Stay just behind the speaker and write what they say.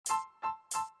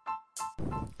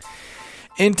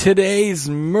In today's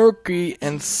murky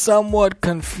and somewhat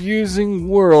confusing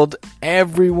world,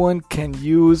 everyone can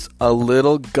use a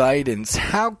little guidance.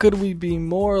 How could we be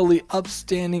morally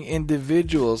upstanding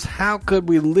individuals? How could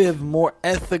we live more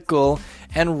ethical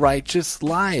and righteous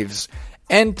lives?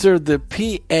 Enter the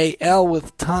PAL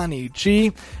with Tani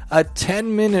G, a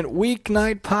 10-minute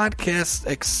weeknight podcast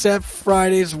except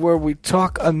Fridays where we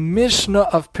talk a Mishnah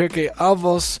of Pirkei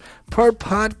Avos per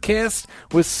podcast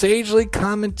with sagely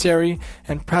commentary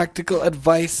and practical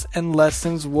advice and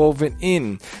lessons woven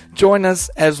in. Join us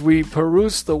as we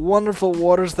peruse the wonderful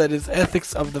waters that is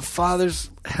ethics of the fathers,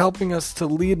 helping us to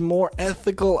lead more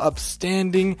ethical,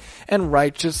 upstanding, and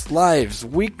righteous lives.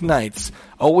 Weeknights,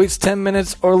 always 10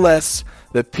 minutes or less.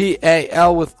 The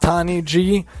PAL with Tani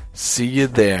G. See you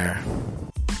there.